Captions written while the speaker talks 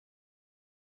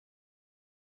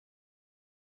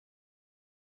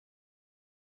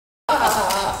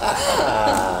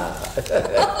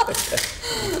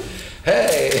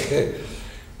Hey!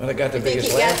 Well, I got the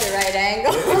biggest laugh. You got the right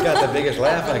angle. It got the biggest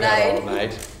laugh I got all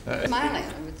night. Smiling.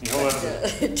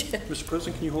 Mr.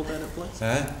 President, can you hold that up, please?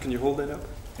 Huh? Can you hold that up?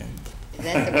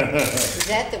 Is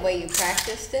that the way you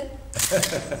practiced it?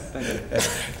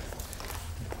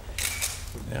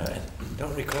 No, I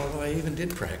don't recall though I even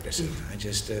did practice it. I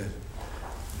just knew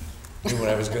what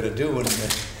I was going to do, and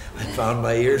I found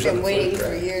my ears on the Been waiting foot for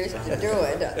track. years to do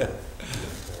it.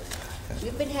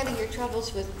 You've been having your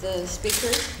troubles with the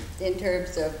speaker in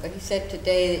terms of, he said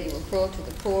today that you were cruel to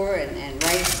the poor, and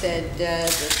Wright said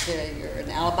that you're an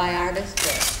alibi artist.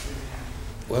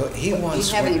 Well, he once...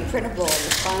 Do you have any printable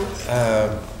response?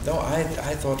 No,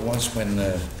 I thought once when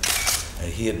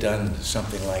he had done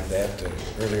something like that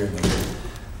earlier in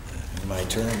my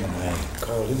term, and I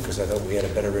called him because I thought we had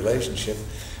a better relationship.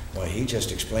 Why, he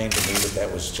just explained to me that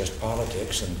that was just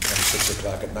politics, and come 6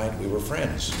 o'clock at night we were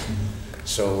friends.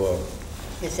 So...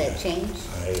 Has that changed?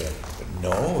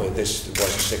 No, this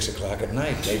wasn't 6 o'clock at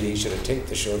night. Maybe he should have taped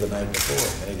the show the night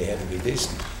before, and he had to be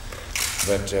decent.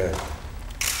 But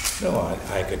no,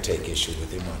 I could take issue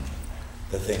with him on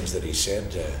the things that he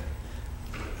said.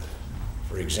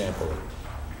 For example,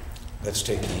 let's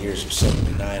take the years of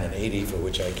 79 and 80, for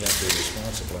which I can't be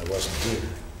responsible. I wasn't here.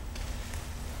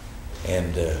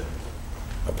 And a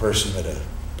person at a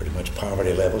pretty much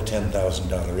poverty level,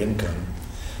 $10,000 income,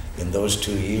 in those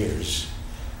 2 years,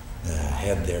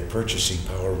 had their purchasing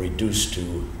power reduced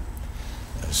to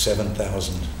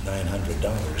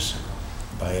 $7,900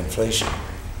 by inflation.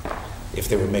 If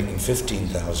they were making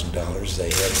 $15,000, they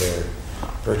had their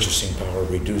purchasing power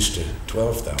reduced to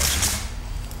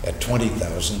 $12,000. At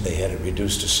 $20,000, they had it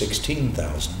reduced to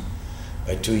 $16,000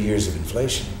 by 2 years of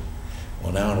inflation.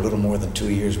 Well, now in a little more than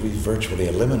 2 years, we've virtually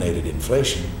eliminated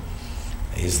inflation.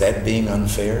 Is that being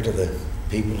unfair to the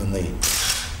people in the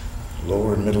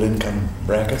lower and middle income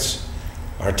brackets?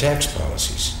 Our tax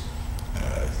policies.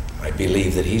 I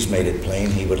believe that he's made it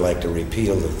plain he would like to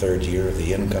repeal the 3rd year of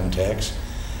the income tax.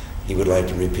 He would like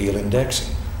to repeal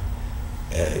indexing.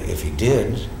 If he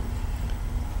did,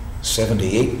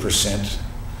 78%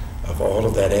 of all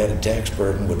of that added tax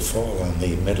burden would fall on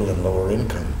the middle and lower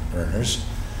income earners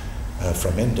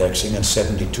from indexing, and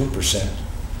 72%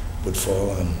 would fall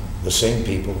on the same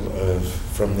people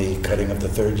from the cutting of the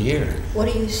 3rd year. What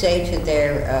do you say to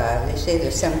their, they say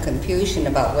there's some confusion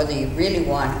about whether you really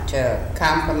want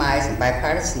compromise and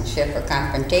bipartisanship or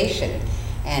confrontation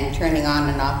and turning on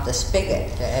and off the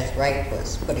spigot, as Wright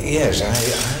was putting it. Yes, I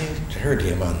heard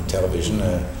him on television,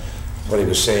 what he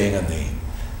was saying on the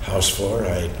House floor.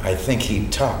 I think he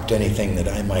topped anything that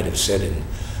I might have said in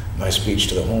my speech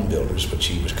to the home builders, which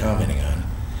he was commenting on.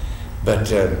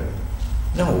 But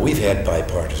no, we've had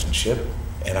bipartisanship,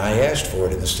 and I asked for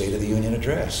it in the State of the Union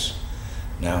address.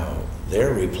 Now,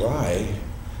 their reply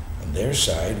on their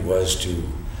side was to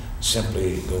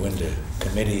simply go into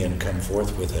committee and come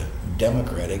forth with a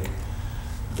Democratic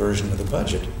version of the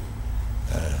budget,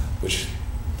 which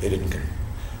they didn't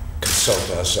consult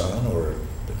us on or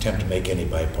attempt to make any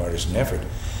bipartisan effort.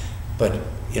 But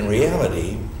in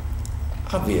reality,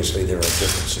 obviously there are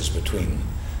differences between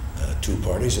two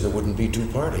parties, or there wouldn't be two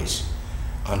parties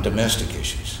on domestic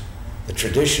issues. The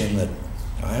tradition that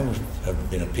I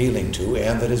have been appealing to,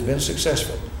 and that has been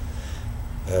successful,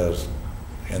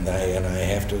 and I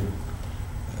have to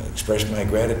express my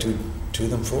gratitude to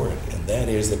them for it, and that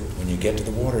is that when you get to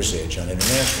the water's edge on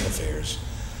international affairs,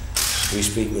 we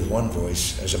speak with one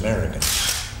voice as Americans,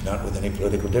 not with any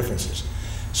political differences.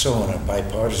 So on a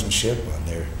bipartisanship, on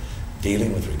their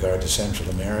dealing with regard to Central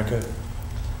America,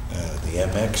 the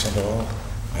MX and all,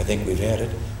 I think we've had it.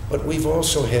 But we've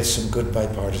also had some good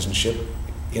bipartisanship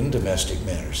in domestic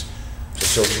matters. The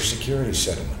Social Security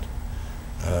settlement,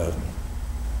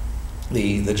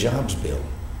 the jobs bill,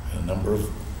 a number of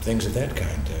things of that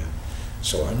kind.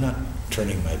 So I'm not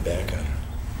turning my back on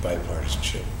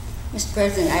bipartisanship. Mr.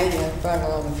 President, I brought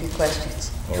along a few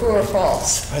questions. True or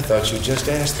false? I thought you just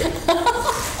asked them.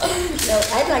 No,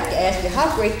 I'd like to ask you,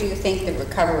 how great do you think the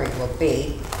recovery will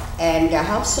be? And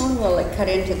how soon will it cut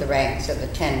into the ranks of the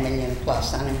 10 million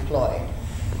plus unemployed?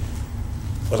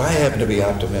 Well, I happen to be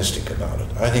optimistic about it.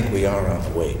 I think we are on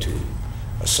the way to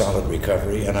a solid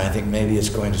recovery, and I think maybe it's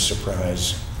going to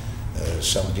surprise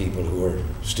some people who are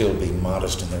still being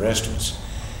modest in their estimates.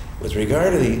 With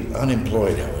regard to the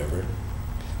unemployed, however,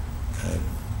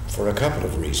 for a couple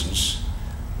of reasons,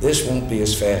 this won't be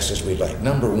as fast as we'd like.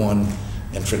 Number one,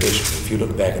 and traditionally, if you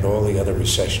look back at all the other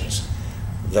recessions,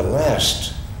 the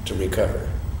last to recover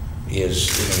is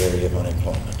in the area of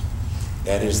unemployment.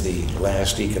 That is the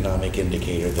last economic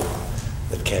indicator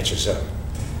that catches up.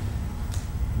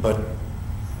 But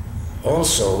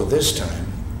also this time,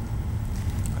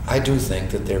 I do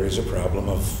think that there is a problem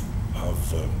of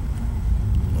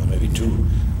well, maybe two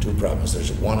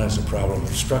problems. One is a problem of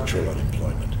structural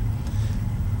unemployment,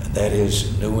 and that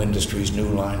is new industries, new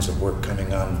lines of work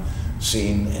coming on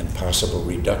scene, and possible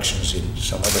reductions in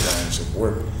some other lines of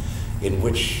work, in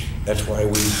which that's why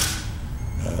we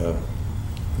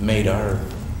made our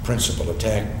principal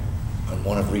attack on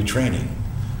one of retraining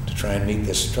to try and meet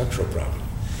this structural problem.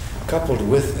 Coupled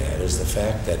with that is the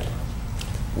fact that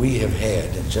we have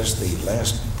had, in just the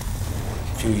last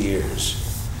few years,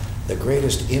 the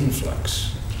greatest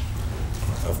influx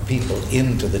of people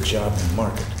into the job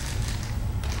market.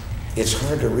 It's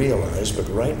hard to realize, but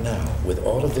right now, with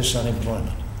all of this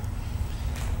unemployment,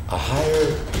 a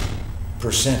higher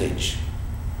percentage,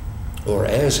 or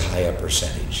as high a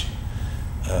percentage,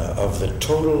 of the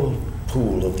total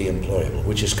pool of the employable,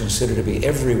 which is considered to be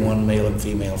everyone, male and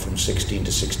female, from 16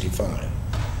 to 65.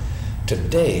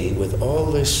 Today, with all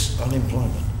this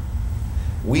unemployment,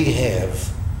 we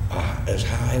have as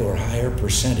high or higher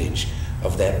percentage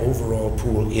of that overall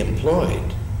pool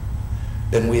employed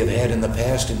than we have had in the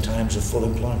past in times of full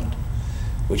employment,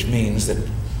 which means that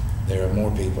there are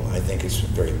more people. I think it's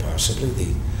very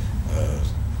possibly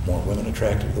more women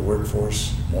attracted to the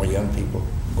workforce, more young people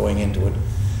going into it,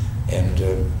 and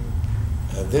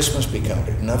this must be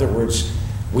countered. In other words,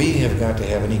 we have got to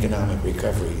have an economic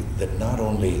recovery that not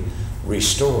only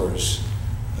restores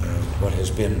what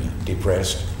has been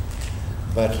depressed,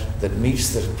 but that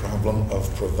meets the problem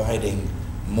of providing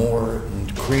more,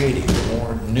 creating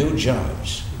more new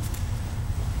jobs.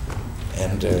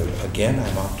 And again,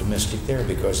 I'm optimistic there,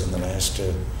 because in the last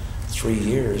 3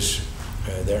 years,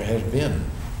 there has been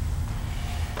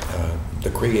the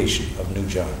creation of new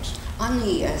jobs. On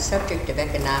the subject of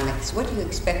economics, what do you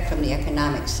expect from the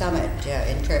economic summit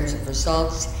in terms of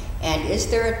results? And is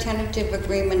there a tentative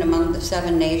agreement among the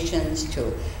 7 nations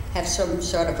to have some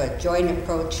sort of a joint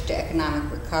approach to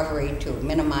economic recovery to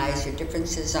minimize your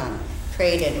differences on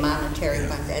trade and monetary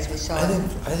funds, as we saw?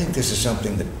 I think this is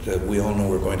something that we all know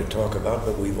we're going to talk about,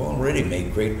 but we've already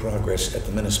made great progress at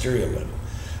the ministerial level.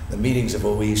 The meetings of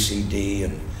OECD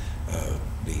and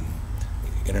the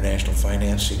international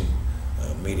financing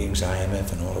meetings,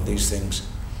 IMF, and all of these things,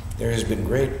 there has been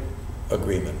great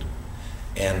agreement.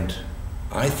 And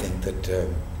I think that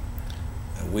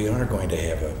we are going to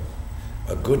have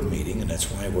a good meeting, and that's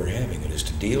why we're having it, is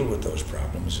to deal with those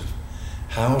problems of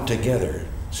how together,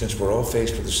 since we're all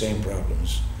faced with the same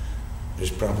problems,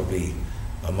 there's probably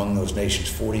among those nations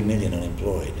 40 million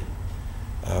unemployed,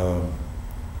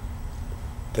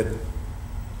 that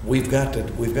we've got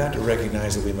to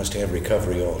recognize that we must have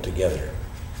recovery all together.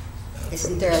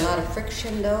 Isn't there a lot of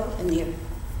friction, though, in the...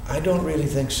 I don't really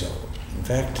think so. In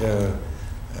fact,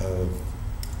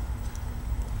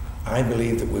 I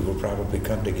believe that we will probably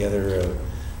come together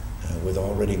with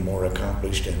already more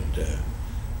accomplished and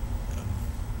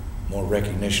more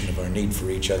recognition of our need for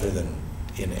each other than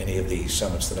in any of the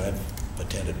summits that I've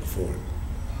attended before.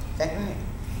 Is that right?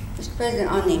 Mr. President,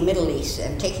 on the Middle East,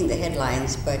 I'm taking the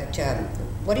headlines, but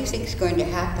what do you think is going to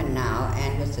happen now?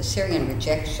 And with the Syrian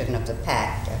rejection of the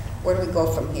pact, where do we go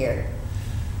from here?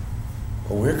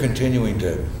 Well, we're continuing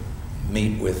to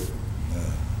meet with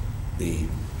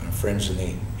our friends in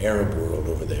the Arab world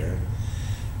over there,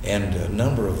 and a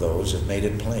number of those have made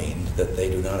it plain that they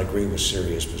do not agree with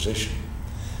Syria's position.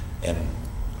 And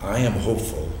I am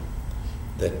hopeful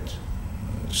that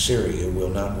Syria will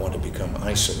not want to become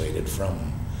isolated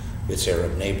from its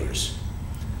Arab neighbors.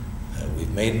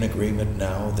 We've made an agreement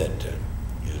now that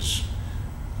is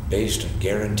based on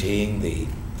guaranteeing the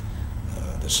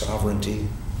sovereignty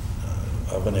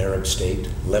of an Arab state,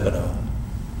 Lebanon,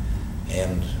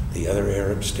 and the other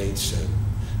Arab states,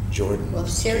 Jordan. Well, if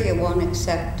Syria won't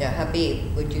accept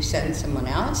Habib, would you send someone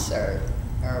else, or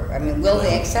I mean, will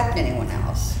they accept anyone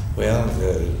else? Well,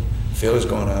 Phil has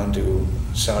gone on to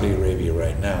Saudi Arabia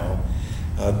right now.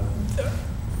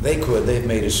 They've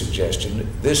made a suggestion.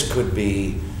 This could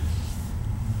be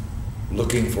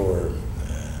looking for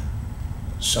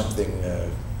something.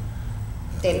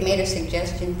 They've made a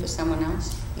suggestion for someone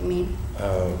else, you mean?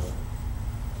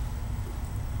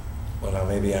 Well, now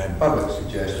maybe I'm... Public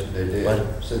suggestion they did.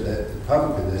 What? So that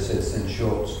publicly they said send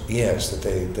Schultz. Yes, that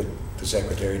the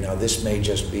secretary. Now this may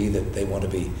just be that they want to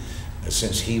be,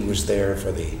 since he was there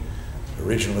for the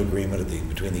original agreement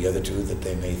between the other two, that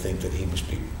they may think that he must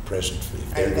be present.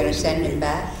 If Are you going to send him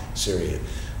back? Syria.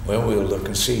 Well, we'll look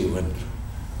and see when,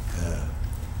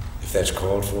 if that's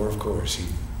called for, of course,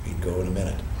 he'd go in a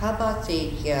minute. How about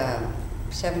the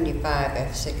 75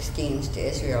 F-16s to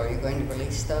Israel? Are you going to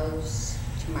release those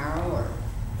tomorrow, or?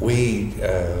 We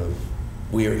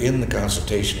We are in the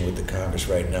consultation with the Congress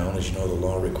right now, and as you know, the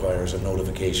law requires a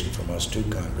notification from us to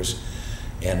Congress,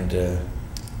 and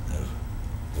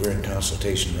we're in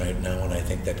consultation right now, and I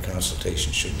think that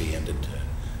consultation should be ended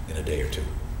in a day or two.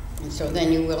 And so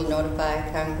then you will notify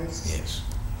Congress? Yes.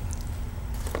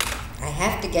 I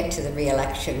have to get to the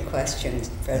re-election question,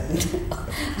 President.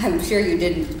 I'm sure you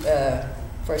didn't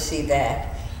foresee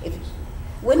that.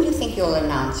 When do you think you'll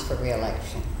announce for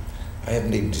re-election? I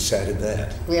haven't even decided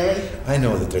that. Really? I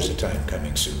know that there's a time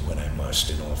coming soon when I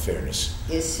must, in all fairness.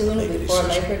 Is soon make a before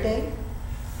decision. Labor Day?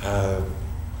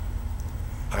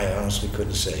 I honestly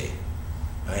couldn't say.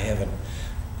 I haven't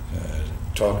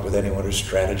talked with anyone or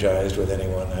strategized with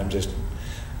anyone. I'm just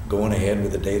going ahead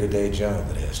with the day-to-day job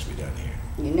that has to be done here.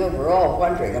 You know, we're all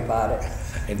wondering about it.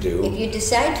 I do. If you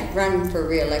decide to run for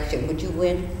re-election, would you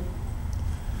win?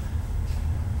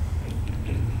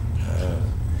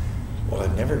 Well,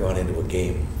 I've never gone into a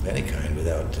game of any kind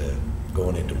without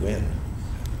going in to win.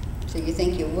 So you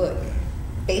think you would,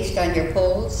 based on your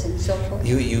polls and so forth?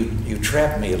 You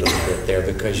trapped me a little bit there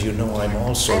because you know I'm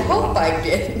also I hope one, I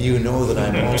did. You know that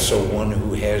I'm also one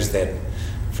who has that,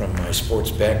 from my sports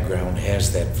background,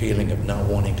 has that feeling of not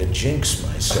wanting to jinx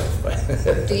myself.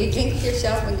 Do you jinx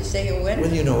yourself when you say you win?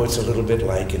 Well, you know, it's a little bit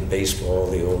like in baseball,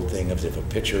 the old thing of if a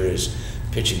pitcher is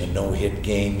pitching a no-hit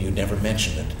game, you never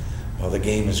mention it while the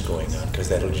game is going on because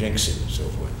that'll jinx it and so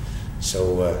forth.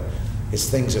 So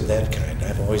it's things of that kind.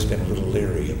 I've always been a little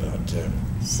leery about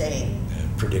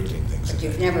predicting things. But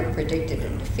you've never predicted a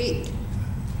defeat.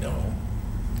 No.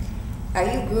 Are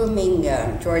you grooming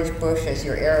George Bush as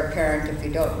your heir apparent if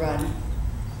you don't run?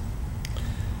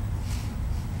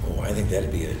 Oh, I think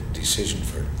that'd be a decision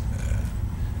for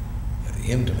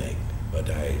him to make.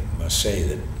 But I must say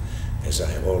that, as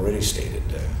I have already stated,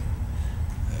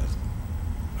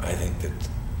 I think that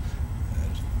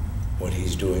what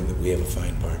he's doing, that we have a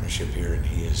fine partnership here, and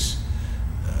he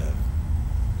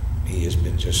has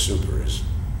been just super as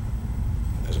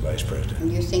a vice president.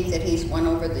 And you think that he's won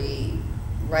over the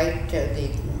right, the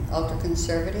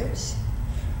ultra-conservatives?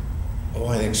 Oh,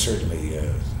 I think certainly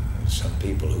some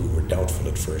people who were doubtful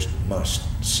at first must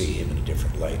see him in a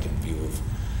different light in view of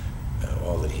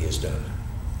all that he has done.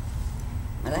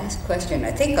 My last question,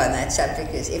 I think, on that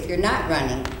subject is, if you're not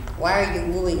running, why are you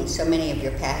wooing so many of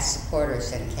your past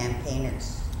supporters and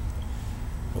campaigners?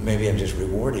 Well, maybe I'm just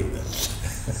rewarding them.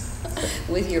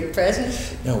 With your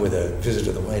presence? No, with a visit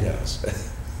to the White House.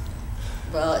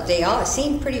 Well, they all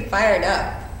seem pretty fired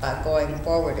up about going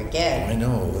forward again. I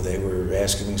know. They were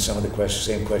asking me some of the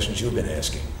same questions you've been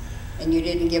asking. And you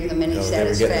didn't give them any No,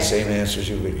 satisfaction? they were getting the same answers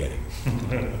you've been getting.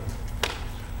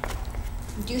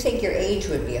 Do you think your age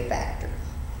would be a factor?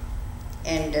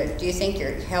 And do you think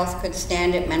your health could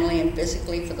stand it mentally and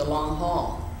physically for the long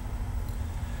haul?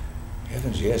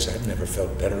 Heavens, yes. I've never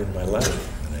felt better in my life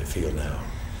than I feel now.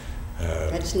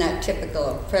 That's not typical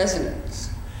of presidents.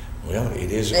 Well,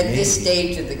 it is of me. At this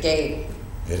stage of the game.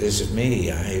 It is of me.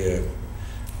 I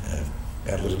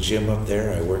got a little gym up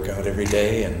there. I work out every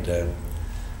day, and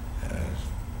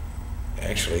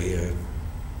actually,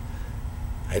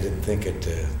 I didn't think at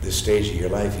this stage of your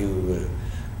life you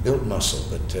built muscle,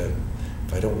 but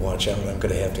if I don't watch out, I'm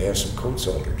going to have some coats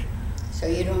altered. So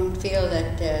you don't feel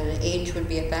that the age would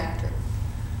be a factor?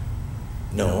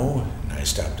 No, and I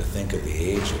stopped to think of the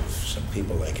age of some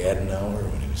people like Adenauer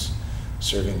when he was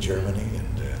serving Germany,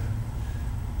 and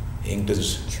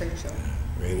England's Churchill.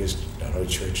 greatest, not only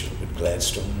Churchill, but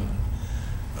Gladstone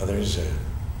and others.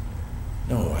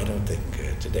 No, I don't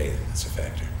think today that's a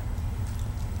factor.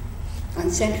 On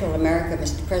Central America,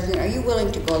 Mr. President, are you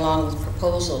willing to go along with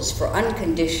proposals for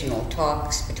unconditional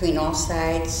talks between all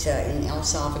sides in El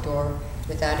Salvador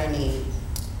without any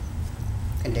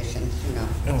conditions, you know?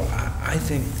 No, I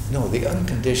think, no, the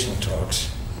unconditional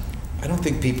talks, I don't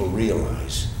think people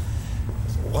realize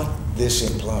what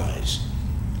this implies.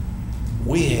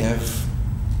 We have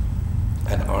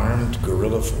an armed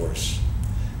guerrilla force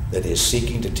that is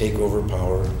seeking to take over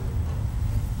power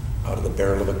out of the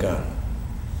barrel of a gun.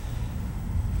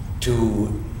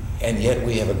 And yet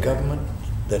we have a government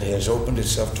that has opened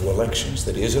itself to elections,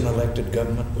 that is an elected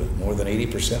government with more than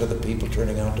 80% of the people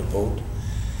turning out to vote.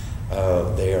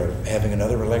 They are having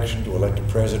another election to elect a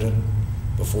president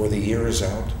before the year is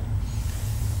out.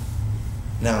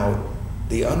 Now,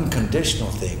 the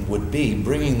unconditional thing would be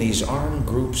bringing these armed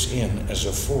groups in as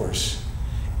a force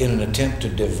in an attempt to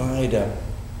divide up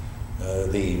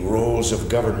the roles of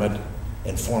government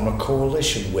and form a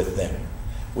coalition with them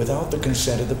without the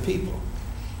consent of the people.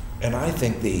 And I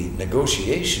think the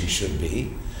negotiation should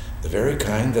be the very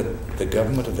kind that the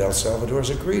government of El Salvador has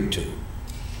agreed to,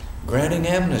 granting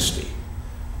amnesty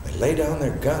They lay down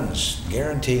their guns,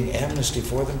 guaranteeing amnesty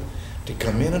for them to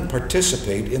come in and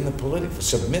participate in the political,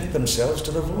 submit themselves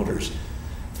to the voters.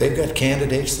 If they've got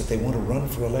candidates that they want to run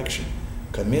for election,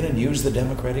 come in and use the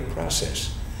democratic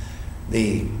process.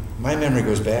 My memory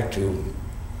goes back to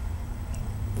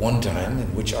one time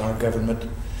in which our government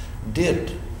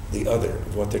did the other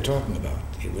of what they're talking about.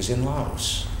 It was in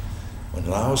Laos. When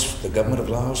the government of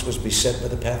Laos was beset by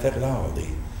the Pathet Lao, the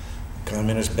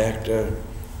communist-backed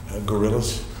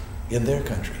guerrillas in their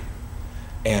country.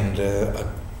 And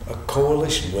a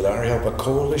coalition, with our help, a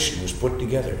coalition was put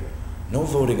together. No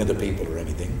voting of the people or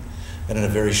anything. And in a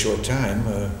very short time,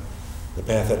 the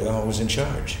Pathet Lao was in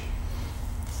charge.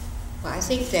 Well, I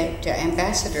think that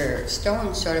Ambassador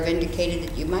Stone sort of indicated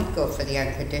that you might go for the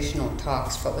unconditional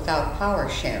talks, but without power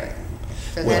sharing.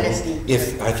 So Well, that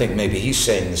isn't. I think maybe he's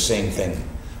saying the same thing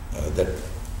that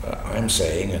I'm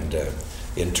saying, and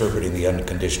interpreting the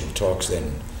unconditional talks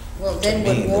then. Well, then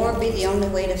would war be the only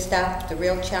way to stop the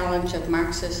real challenge of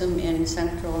Marxism in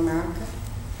Central America?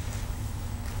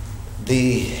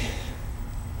 This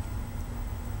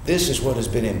is what has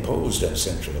been imposed on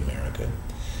Central America.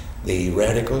 The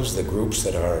radicals, the groups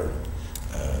that are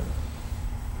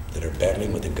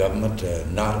battling with the government,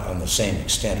 not on the same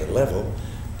extent or level,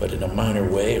 but in a minor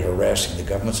way, harassing the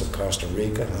governments of Costa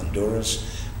Rica, Honduras,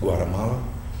 Guatemala.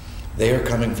 They are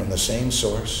coming from the same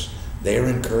source. They are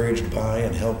encouraged by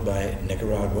and helped by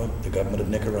Nicaragua, the government of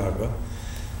Nicaragua.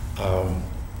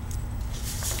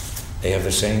 They have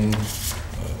the same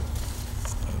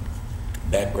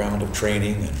background of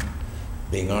training and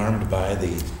being armed by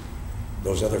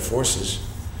those other forces.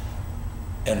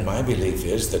 And my belief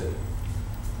is that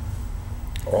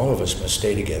all of us must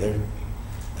stay together,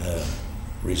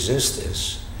 resist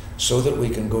this, so that we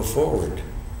can go forward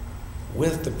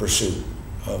with the pursuit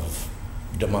of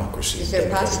democracy. Is there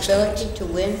a possibility to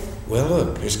win? Well,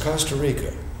 look, there's Costa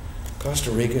Rica.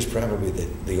 Costa Rica is probably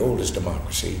the oldest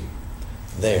democracy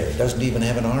there. It doesn't even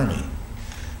have an army.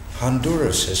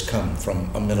 Honduras has come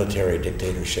from a military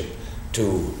dictatorship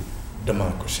to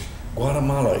democracy.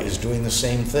 Guatemala is doing the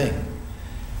same thing.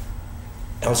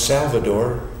 El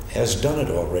Salvador has done it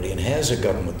already and has a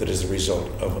government that is the result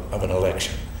of an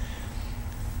election.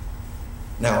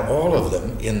 Now, all of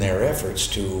them, in their efforts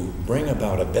to bring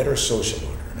about a better social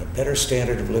order and a better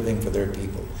standard of living for their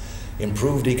people,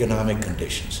 improved economic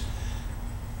conditions,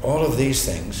 all of these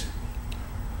things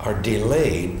are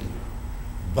delayed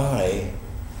by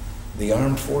the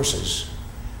armed forces.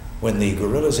 When the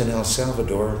guerrillas in El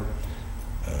Salvador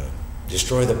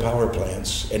destroy the power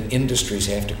plants and industries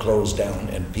have to close down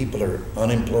and people are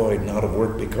unemployed and out of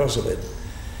work because of it,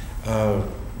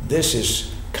 this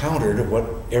is counter to what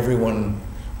everyone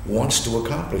wants to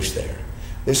accomplish there.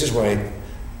 This is why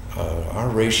our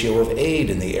ratio of aid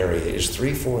in the area is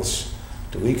 3/4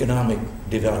 to economic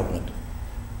development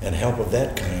and help of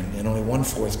that kind, and only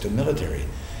 1/4 to military.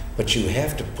 But you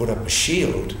have to put up a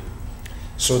shield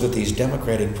so that these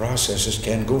democratic processes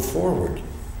can go forward.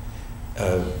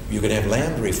 You can have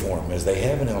land reform, as they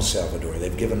have in El Salvador.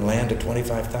 They've given land to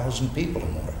 25,000 people or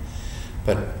more.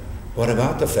 But what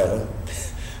about the fellow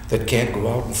that can't go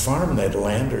out and farm that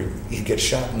land, or he gets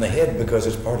shot in the head because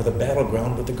it's part of the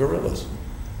battleground with the guerrillas?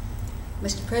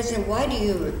 Mr. President, why do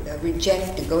you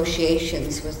reject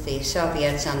negotiations with the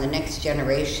Soviets on the next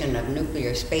generation of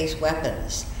nuclear space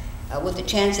weapons, with the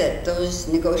chance that those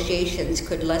negotiations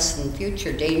could lessen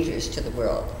future dangers to the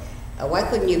world? Why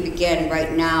couldn't you begin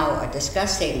right now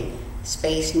discussing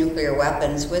space nuclear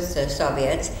weapons with the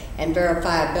Soviets and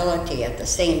verifiability at the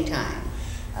same time?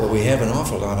 Well, we have an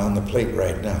awful lot on the plate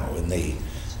right now in the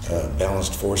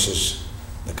balanced forces,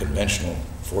 the conventional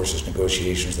forces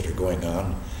negotiations that are going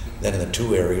on. Then in the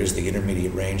two areas, the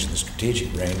intermediate range and the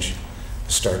strategic range,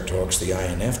 the START talks, the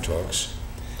INF talks.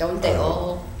 Don't they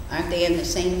aren't they in the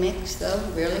same mix though,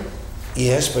 really?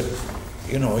 Yes, but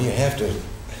you know, you have to,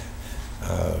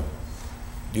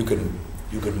 you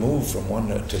could move from one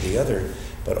to the other,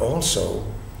 but also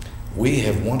we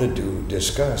have wanted to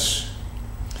discuss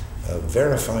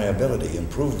verifiability,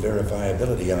 improved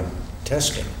verifiability on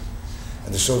testing,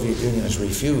 and the Soviet Union has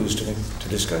refused to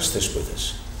discuss this with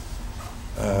us.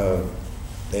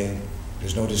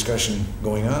 There's no discussion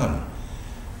going on,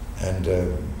 and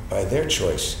by their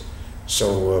choice.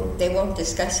 So they won't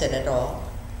discuss it at all.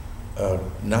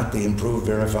 Not the improved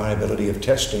verifiability of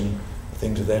testing,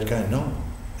 things of that kind. No,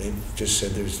 they've just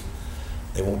said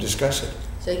they won't discuss it.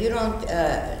 So you don't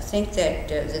think that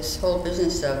this whole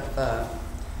business of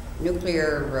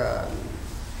nuclear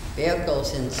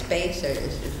vehicles in space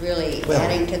is really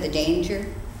adding to the danger?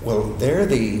 Well, they're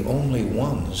the only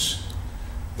ones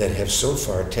that have so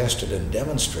far tested and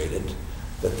demonstrated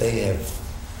that they have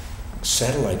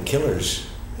satellite killers,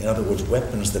 in other words,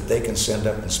 weapons that they can send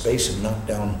up in space and knock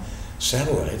down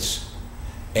satellites.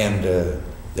 And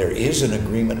there is an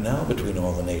agreement now between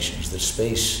all the nations that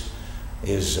space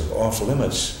is off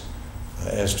limits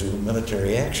as to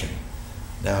military action.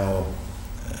 Now,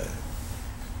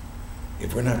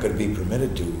 if we're not going to be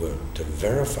permitted to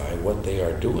verify what they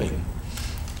are doing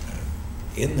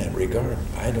in that regard,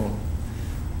 I don't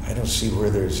see where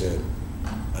there's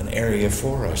an area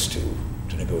for us to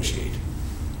negotiate.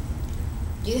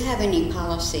 Do you have any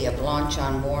policy of launch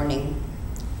on warning?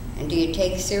 And do you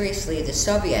take seriously the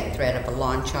Soviet threat of a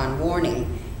launch on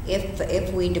warning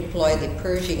if we deploy the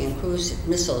Pershing and cruise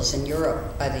missiles in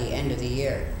Europe by the end of the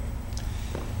year?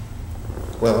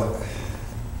 Well,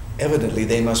 evidently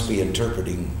they must be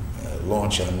interpreting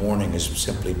launch on warning as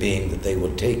simply being that they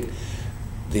would take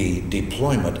the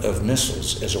deployment of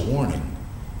missiles as a warning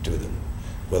to them.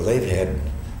 Well, they've had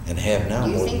and have now.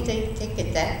 Do you think they take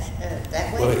it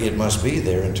that way? Well, it must be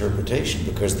their interpretation,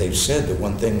 because they've said the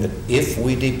one thing, that if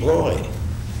we deploy,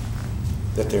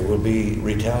 that there will be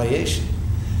retaliation.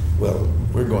 Well,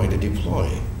 we're going to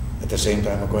deploy. At the same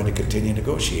time, we're going to continue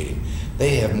negotiating.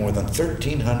 They have more than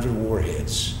 1,300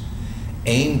 warheads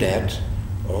aimed at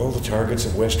all the targets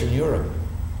of Western Europe.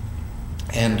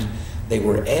 And they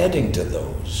were adding to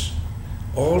those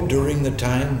all during the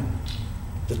time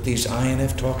that these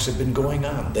INF talks have been going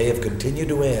on. They have continued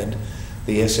to add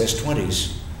the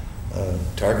SS-20s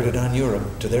targeted on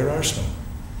Europe to their arsenal.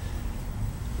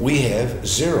 We have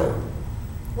zero.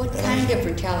 What kind of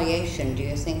retaliation do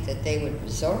you think that they would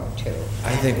resort to?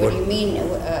 I think what do you mean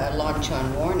launch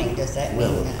on warning? Does that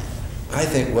mean? I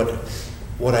think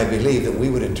what I believe that we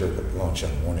would interpret launch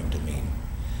on warning to mean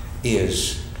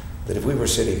is that if we were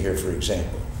sitting here, for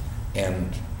example,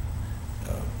 and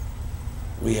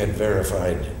we had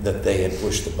verified that they had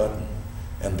pushed the button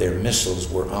and their missiles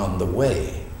were on the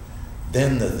way,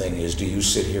 then the thing is, do you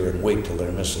sit here and wait till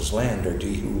their missiles land, or do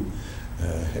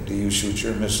you shoot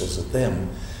your missiles at them?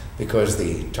 Because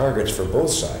the targets for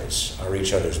both sides are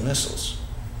each other's missiles.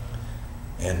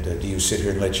 And do you sit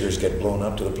here and let yours get blown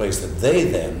up to the place that they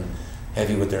then have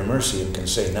you at their mercy and can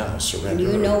say, now, surrender?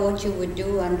 Do you know what you would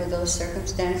do under those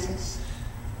circumstances?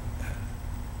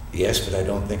 Yes, but I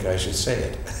don't think I should say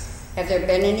it. Have there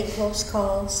been any close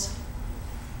calls?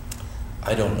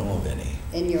 I don't know of any.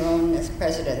 In your own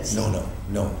presidency?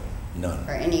 No, none.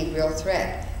 Or any real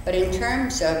threat? But in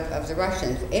terms of the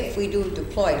Russians, if we do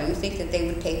deploy, do you think that they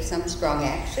would take some strong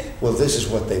action? Well, this is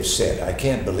what they've said. I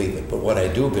can't believe it, but what I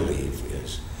do believe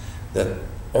is that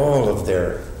all of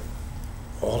their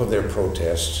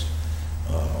protests,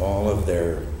 all of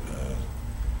their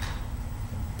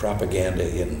propaganda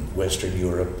in Western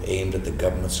Europe aimed at the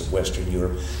governments of Western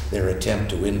Europe, their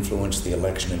attempt to influence the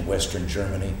election in Western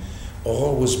Germany,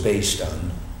 all was based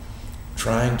on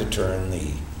trying to turn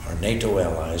our NATO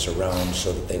allies around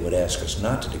so that they would ask us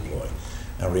not to deploy.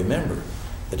 Now remember,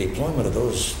 the deployment of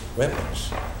those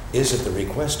weapons is at the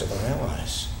request of our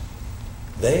allies.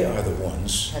 They are the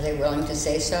ones. Are they willing to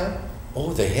say so?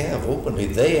 Oh, they have, openly.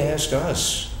 They asked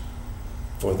us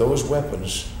for those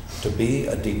weapons to be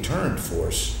a deterrent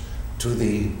force to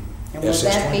the And will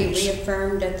SS-20s. that be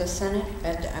reaffirmed at the Senate?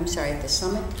 At the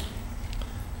summit?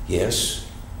 Yes.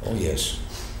 Oh, yes.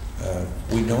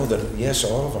 We know that, yes,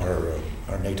 all of our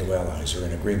NATO allies are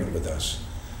in agreement with us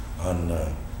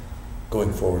on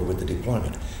going forward with the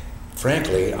deployment.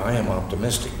 Frankly, I am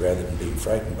optimistic rather than being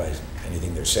frightened by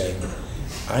anything they're saying.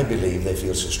 I believe they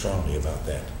feel so strongly about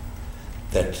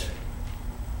that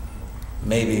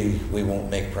maybe we won't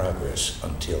make progress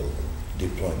until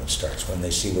deployment starts. When they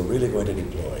see we're really going to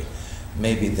deploy,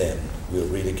 maybe then we'll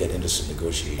really get into some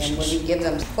negotiations. And when you give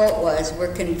them, the quote was,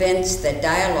 we're convinced that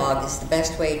dialogue is the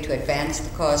best way to advance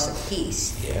the cause of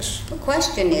peace. Yes. The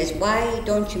question is, why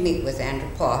don't you meet with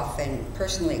Andropov and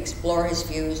personally explore his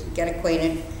views, get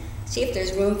acquainted, see if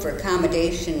there's room for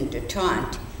accommodation,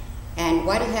 detente, and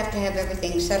why do you have to have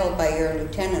everything settled by your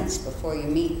lieutenants before you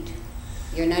meet?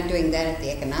 You're not doing that at the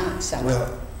economic summit.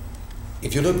 Well,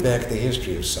 if you look back at the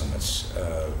history of summits,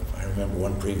 I remember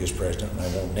one previous president, and I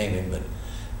won't name him, but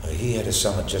he had a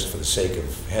summit just for the sake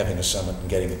of having a summit and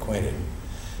getting acquainted.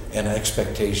 And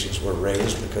expectations were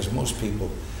raised because most people,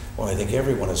 well, I think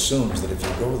everyone assumes that if you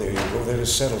go there to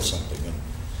settle something.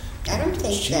 I don't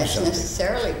think that's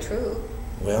necessarily true.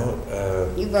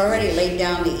 Well, you've already laid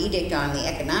down the edict on the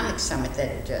economic summit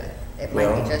that it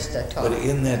might be just a talk. But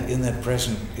in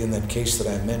that case that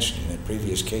I mentioned, in that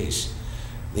previous case,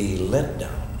 the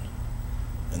letdown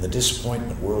and the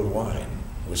disappointment worldwide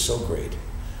was so great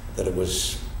that it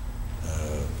was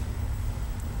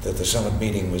that the summit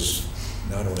meeting was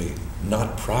not only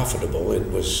not profitable, it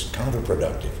was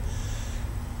counterproductive.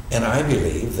 And I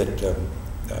believe that,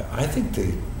 I think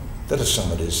that a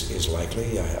summit is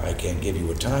likely. I can't give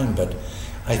you a time, but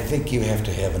I think you have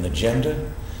to have an agenda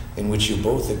in which you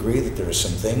both agree that there are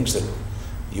some things that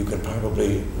you can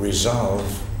probably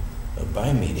resolve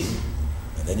by meeting,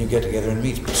 and then you get together and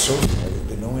meet. But so far, there's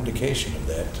been no indication of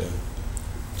that.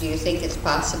 Do you think it's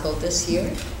possible this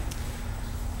year?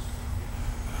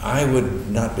 I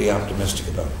would not be optimistic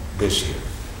about this year.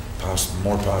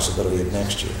 More possibility of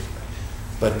next year.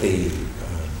 But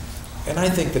and I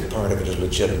think that part of it is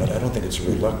legitimate. I don't think it's a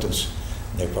reluctance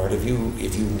on their part. If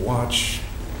you watch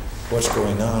what's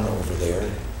going on over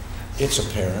there, it's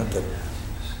apparent that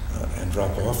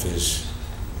Andropov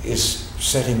is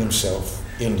setting himself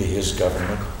into his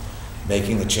government,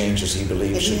 making the changes he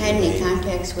believes should be made. Have you had any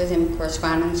contacts with him,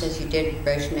 correspondence, as you did with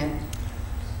Brezhnev?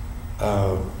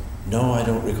 No, I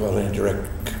don't recall any direct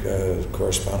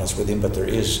correspondence with him, but there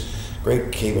is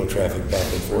great cable traffic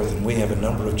back and forth, and we have a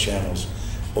number of channels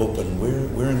open.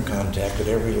 We're in contact at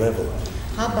every level.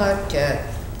 How about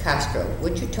Castro?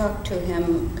 Would you talk to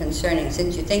him concerning,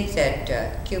 since you think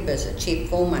that Cuba is a chief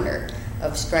fomenter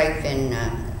of strife in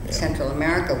Central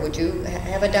America, would you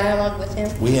have a dialogue with him?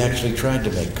 We actually tried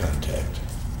to make contact,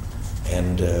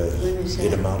 and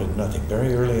it amounted to nothing.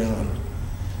 Very early on,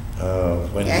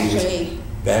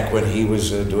 back when he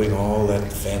was doing all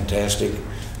that fantastic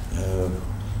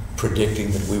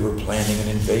predicting that we were planning an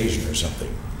invasion or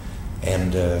something,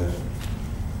 and there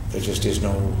just is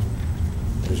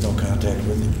there's no contact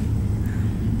with him.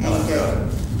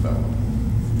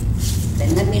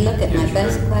 Then let me look at my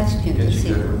best question to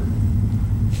see.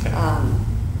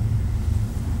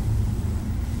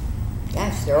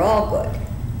 Gosh, they're all good.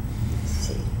 Let's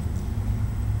see.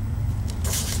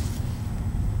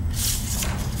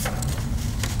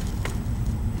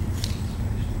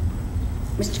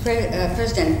 Mr.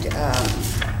 President,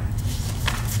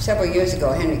 several years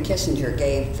ago, Henry Kissinger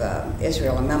gave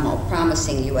Israel a memo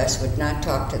promising the U.S. would not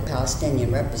talk to the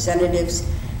Palestinian representatives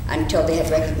until they had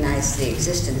recognized the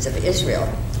existence of Israel.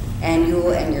 And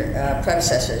you and your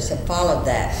predecessors have followed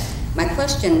that. My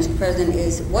question, Mr. President,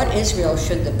 is what Israel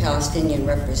should the Palestinian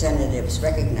representatives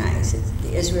recognize? Is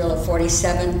the Israel of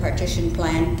 47 partition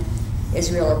plan,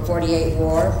 Israel of 48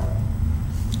 war,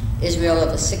 Israel of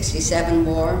the 67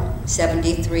 war,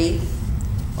 73,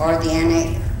 or the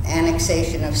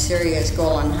annexation of Syria's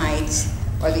Golan Heights,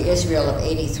 or the Israel of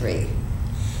 83?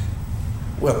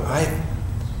 Well, I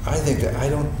think that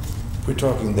we're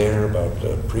talking there about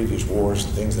previous wars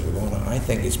and things that are going on. I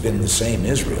think it's been the same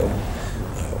Israel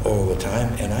all the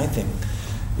time, and I think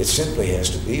it simply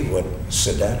has to be what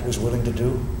Sadat was willing to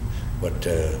do, what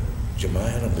Jamal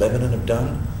and Lebanon have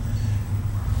done,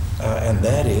 and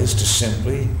that is to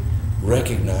simply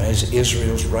recognize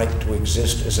Israel's right to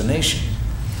exist as a nation.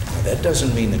 Now, that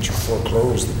doesn't mean that you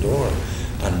foreclose the door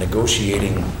on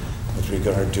negotiating with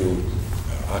regard to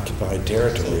occupied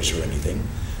territories or anything,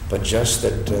 but just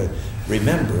that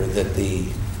remember that the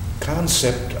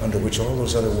concept under which all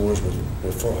those other wars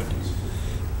were fought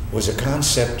was a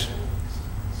concept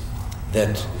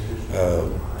that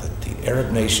the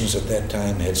Arab nations at that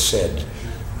time had said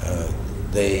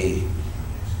they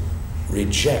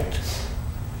reject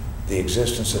the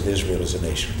existence of Israel as a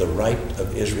nation, the right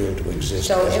of Israel to exist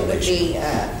as a nation. So it would be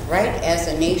right as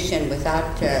a nation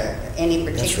without any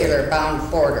particular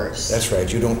bound borders. That's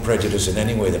right. You don't prejudice in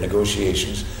any way the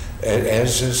negotiations,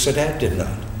 as Sadat did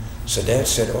not. Sadat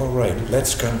said, all right,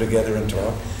 let's come together and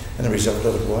talk, and the result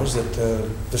of it was that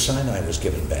the Sinai was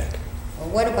given back. Well,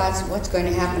 what about what's going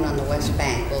to happen on the West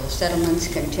Bank? Will the settlements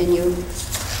continue?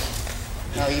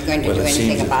 No, you're going to do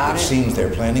anything about it? It seems they're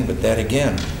planning, but that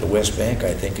again, the West Bank,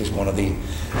 I think, is one of the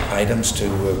items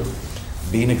to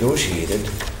be negotiated,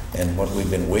 and what we've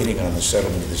been waiting on the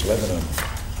settlement of this Lebanon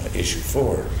issue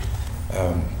for.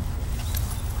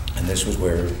 And this was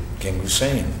where King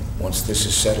Hussein, once this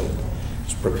is settled,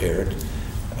 is prepared.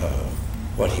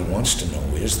 What he wants to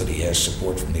know is that he has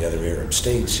support from the other Arab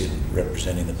states in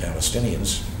representing the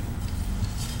Palestinians.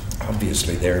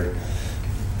 Obviously, the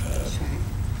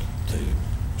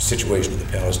situation of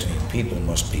the Palestinian people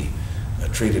must be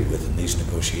treated with in these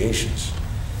negotiations.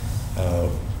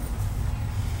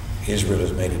 Israel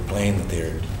has made it plain that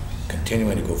they're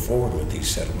continuing to go forward with these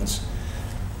settlements.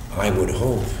 I would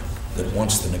hope that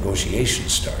once the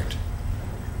negotiations start,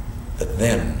 that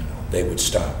then they would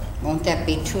stop. Won't that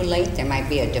be too late? There might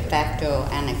be a de facto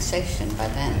annexation by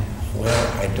then.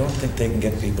 Well, I don't think they can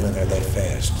get people in there that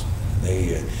fast.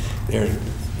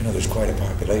 There's quite a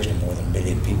population of more than 1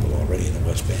 million people already in the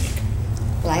West Bank.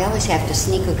 Well, I always have to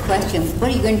sneak a question. What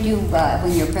are you going to do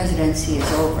when your presidency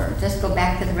is over? Just go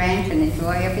back to the ranch and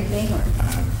enjoy everything,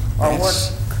 or work?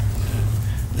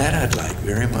 That I'd like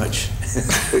very much.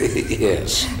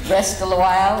 Yes. Rest a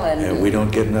while And and we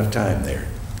don't get enough time there.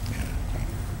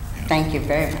 thank you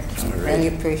very much. All right. Really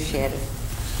appreciate it.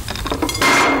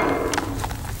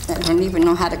 I don't even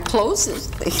know how to close this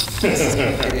thing.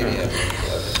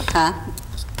 Huh?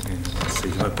 So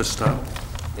you want to stop?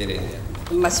 It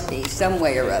must be some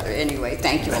way or other. Anyway,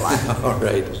 thank you a lot. All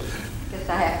right. Guess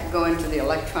I have to go into the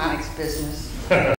electronics business.